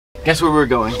Guess where we're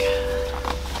going?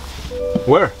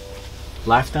 Where?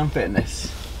 Lifetime Fitness.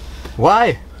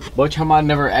 Why? Butch Hamad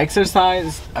never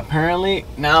exercised. Apparently,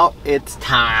 now it's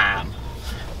time.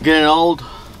 Getting old.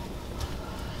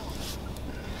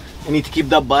 I need to keep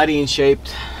that body in shape.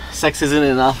 Sex isn't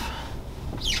enough.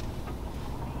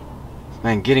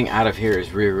 Man, getting out of here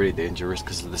is really, really dangerous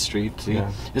because of the street. See?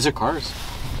 Yeah. Is there cars?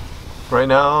 Right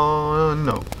now,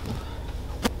 no.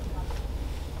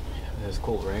 That's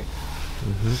cool, right?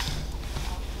 Mm-hmm.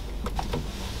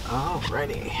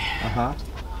 Alrighty. Uh-huh.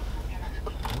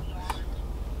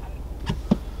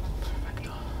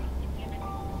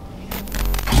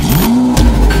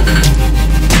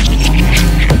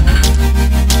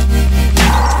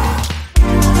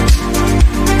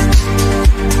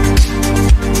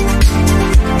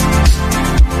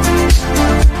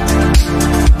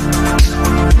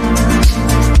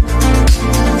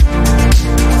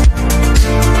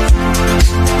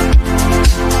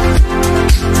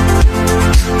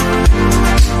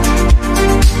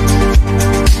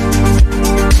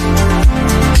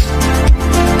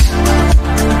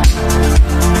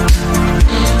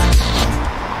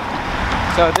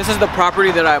 So this is the property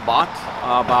that I bought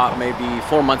about maybe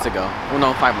 4 months ago. Well,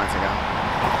 no, 5 months ago.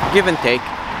 Give and take,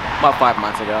 about 5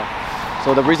 months ago.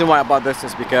 So the reason why I bought this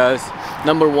is because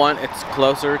number one, it's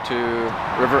closer to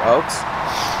River Oaks.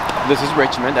 This is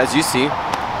Richmond, as you see.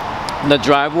 The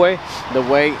driveway, the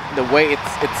way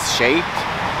it's shaped,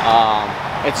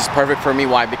 it's just perfect for me.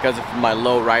 Why? Because of my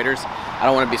low riders. I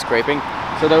don't want to be scraping.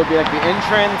 So that would be like the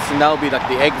entrance, and that would be like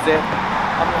the exit.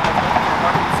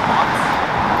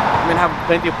 I'm gonna have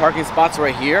plenty of parking spots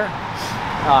right here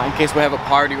in case we have a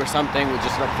party or something. We'll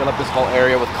just like fill up this whole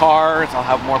area with cars. I'll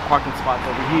have more parking spots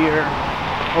over here.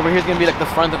 Over here is gonna be like the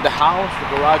front of the house.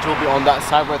 The garage will be on that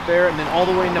side right there, and then all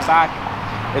the way in the back,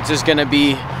 it's just gonna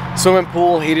be swimming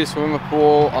pool, heated swimming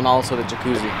pool, and also the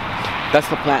jacuzzi. That's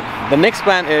the plan. The next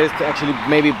plan is to actually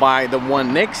maybe buy the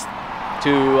one next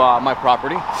to my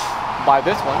property. Buy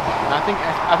this one. And I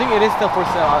think it is still for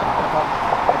sale.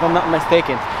 If I'm not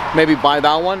mistaken. Maybe buy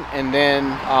that one and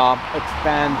then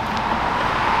expand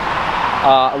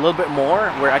a little bit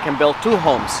more where I can build 2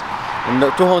 homes, and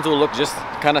the 2 homes will look just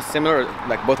kind of similar,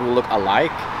 like both will look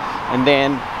alike, and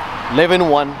then live in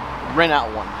one, rent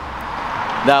out one.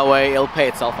 That way it'll pay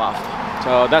itself off.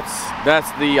 So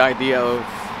that's the idea of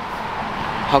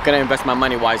how can I invest my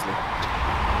money wisely.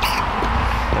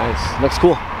 Nice, looks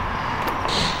cool.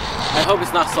 I hope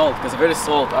it's not sold, because if it is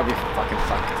sold, I'll be fucking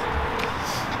fucked.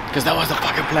 Because that was the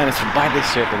fucking plan, is to buy this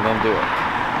shit and then do it.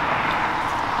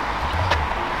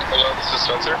 Hello, this is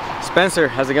Spencer. Spencer,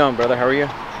 how's it going, brother? How are you?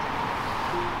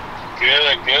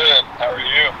 Good, good. How are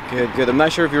you? Good, good. I'm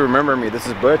not sure if you remember me. This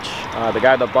is Butch, the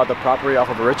guy that bought the property off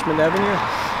of Richmond Avenue.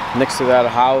 Next to that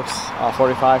house,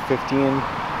 4515.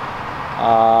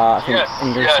 I think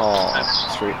Ingersoll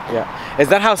Street. Yeah. Is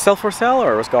that house sell for sale,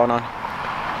 or what's going on?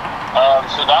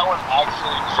 So that one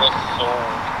actually just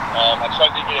sold. I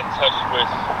tried to get in touch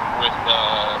with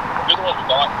you're the one who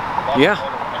bought yeah.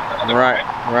 The right.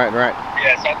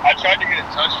 Yeah, so I tried to get in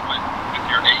touch with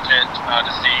your agent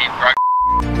to see.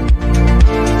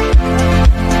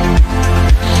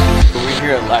 We're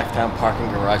here at Lifetime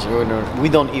Parking Garage. We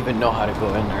don't even know how to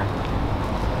go in there.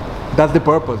 That's the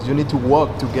purpose. You need to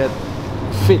walk to get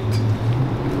fit.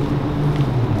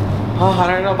 Oh, I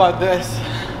don't know about this.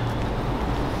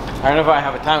 I don't know if I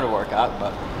have a time to work out,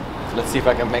 but let's see if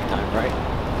I can make time, right?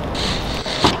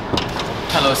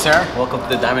 Hello, sir. Welcome to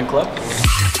the Diamond Club.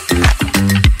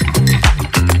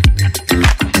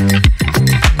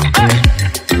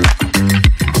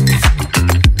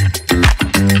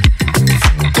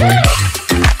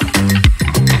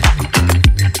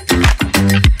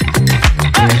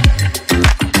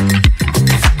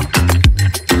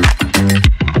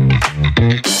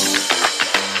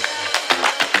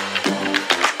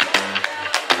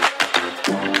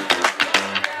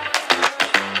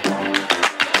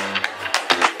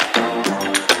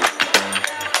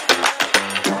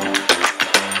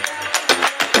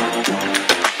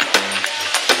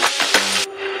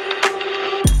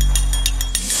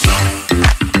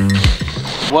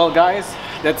 Well guys,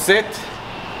 that's it.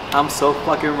 I'm so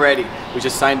fucking ready. We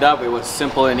just signed up. It was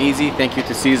simple and easy. Thank you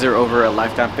to Caesar over at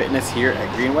Lifetime Fitness here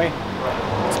at Greenway.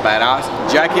 It's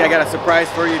badass. Jackie, I got a surprise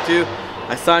for you too.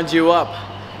 I signed you up.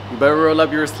 You better roll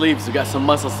up your sleeves. We got some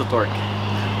muscles to torque.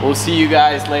 We'll see you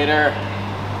guys later.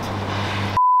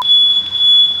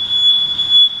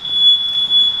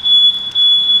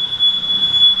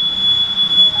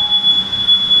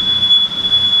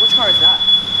 Which car is that?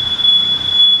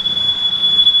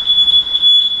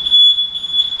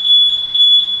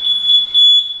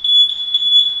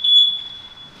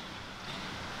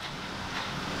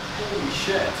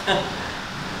 shit.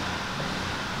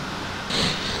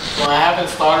 So I haven't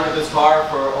started this car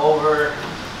for over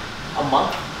a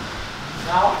month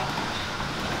now.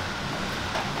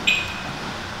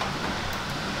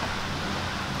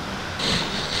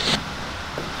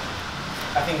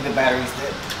 I think the battery's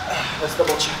dead. Let's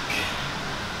double check.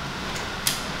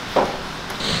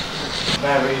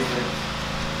 Battery's dead.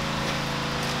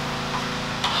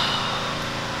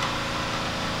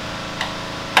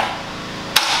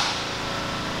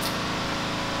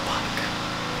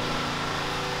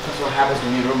 That's what happens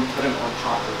when you don't put them on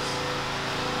chargers.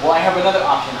 Well, I have another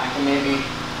option. I can maybe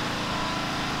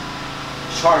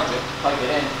charge it, plug it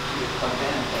in, plug it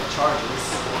in, and it charges.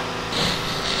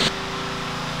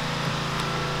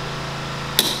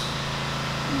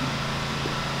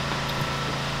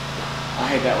 I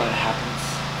hate that when it happens.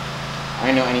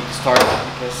 I know I need to start it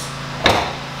because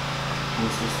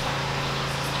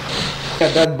Yeah,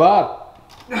 that butt.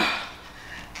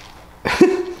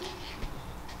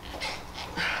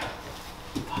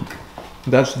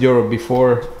 That's your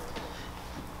before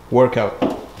workout.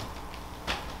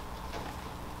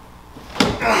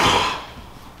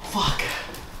 fuck.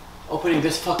 Opening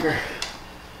this fucker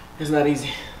is not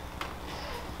easy.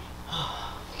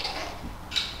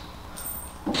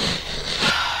 You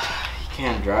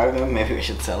can't drive them. Maybe we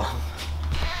should sell them.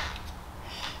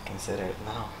 Consider it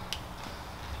now.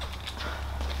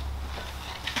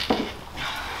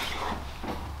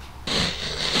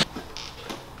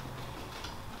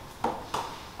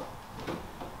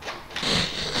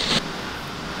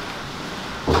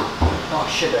 Oh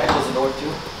shit, there close the door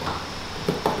too.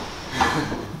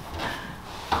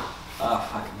 Oh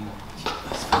fucking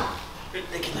that's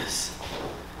ridiculous.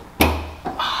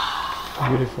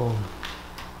 Beautiful.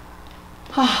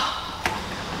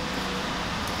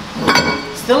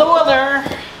 Still a weather.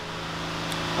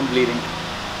 I'm bleeding.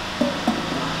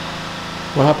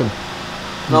 What happened?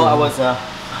 No, I was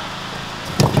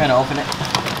trying to open it.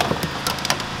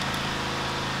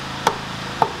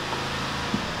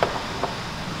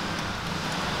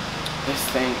 This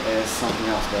thing is something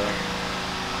else better.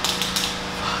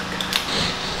 Fuck.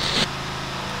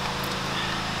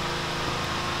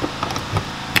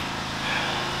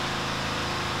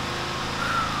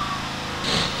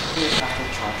 Apple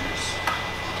chargers.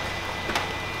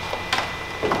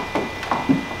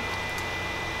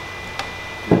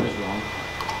 That is wrong.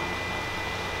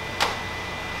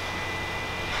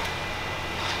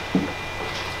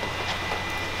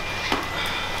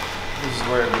 This is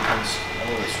where it becomes a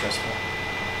little stressful.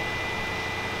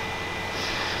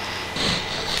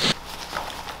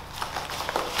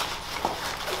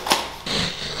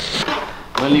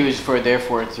 I'm gonna leave it for there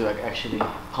for it to like actually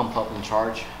pump up and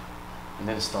charge, and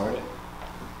then start it.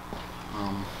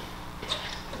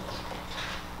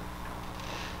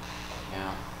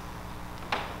 Yeah.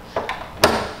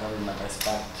 That was my best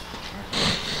bet.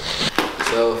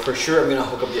 So for sure, I'm gonna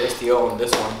hook up the STO on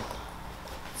this one.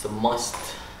 It's a must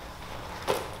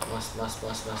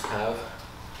have.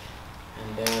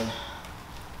 And then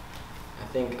I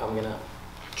think I'm gonna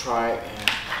try and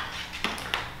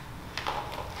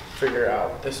figure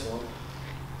out this one.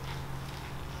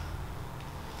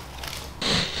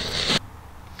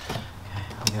 Okay,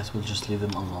 I guess we'll just leave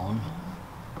them alone.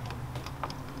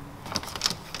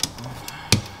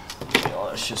 Okay, all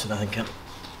that shit so nothing can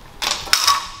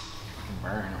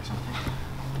burn or something.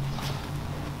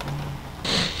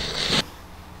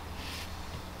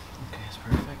 Okay, it's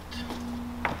perfect.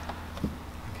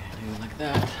 Okay, leave it like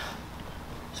that.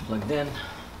 It's plugged in.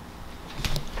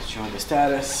 It's showing the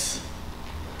status.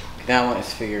 That one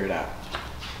is figured out.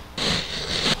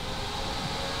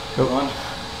 Cool.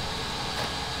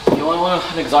 You want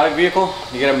an exotic vehicle?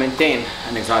 You gotta maintain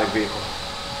an exotic vehicle.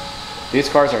 These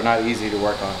cars are not easy to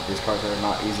work on. These cars are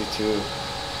not easy to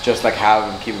just like have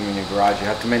and keep them in your garage. You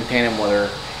have to maintain them whether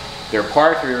they're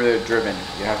parked or they're driven.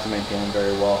 You have to maintain them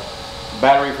very well. The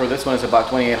battery for this one is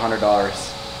about $2,800.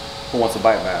 Who wants to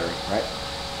buy a battery, right?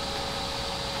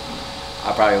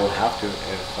 I probably will have to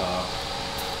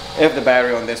if the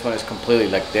battery on this one is completely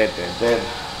like dead.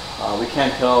 We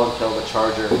can't tell until the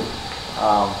charger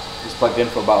is plugged in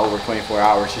for about over 24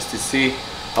 hours just to see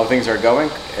how things are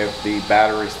going. If the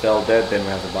battery is still dead, then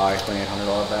we have to buy a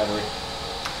 $2,800 battery.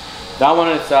 That one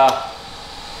is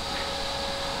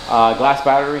glass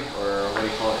battery, or what do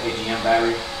you call it, AGM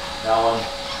battery. That one,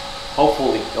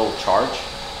 hopefully it'll charge.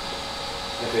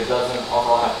 If it doesn't,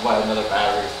 I'll have to buy another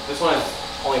battery. This one is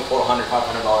only $400,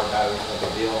 $500 battery, no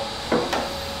big deal.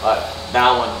 But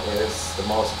that one is the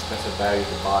most expensive battery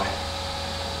to buy.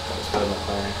 It's for the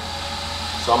McLaren.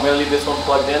 So I'm gonna leave this one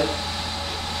plugged in.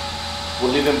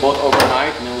 We'll leave them both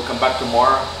overnight, and then we'll come back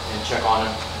tomorrow and check on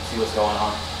them and see what's going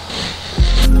on.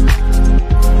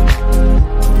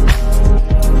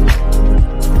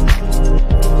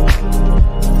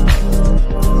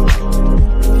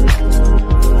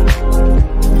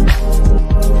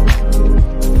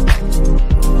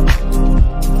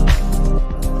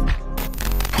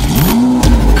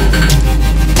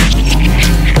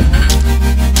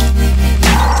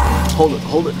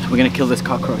 Hold it. We're gonna kill this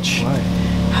cockroach.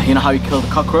 Why? You know how you kill the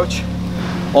cockroach?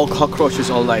 All cockroaches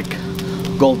are like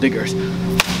gold diggers.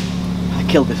 I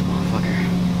killed this motherfucker.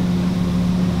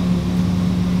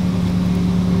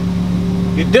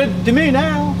 You did to me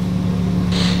now.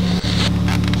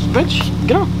 Bitch,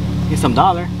 get on. Get some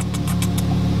dollar.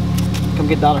 Come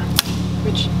get dollar.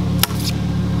 Bitch.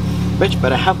 Bitch,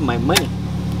 better have my money.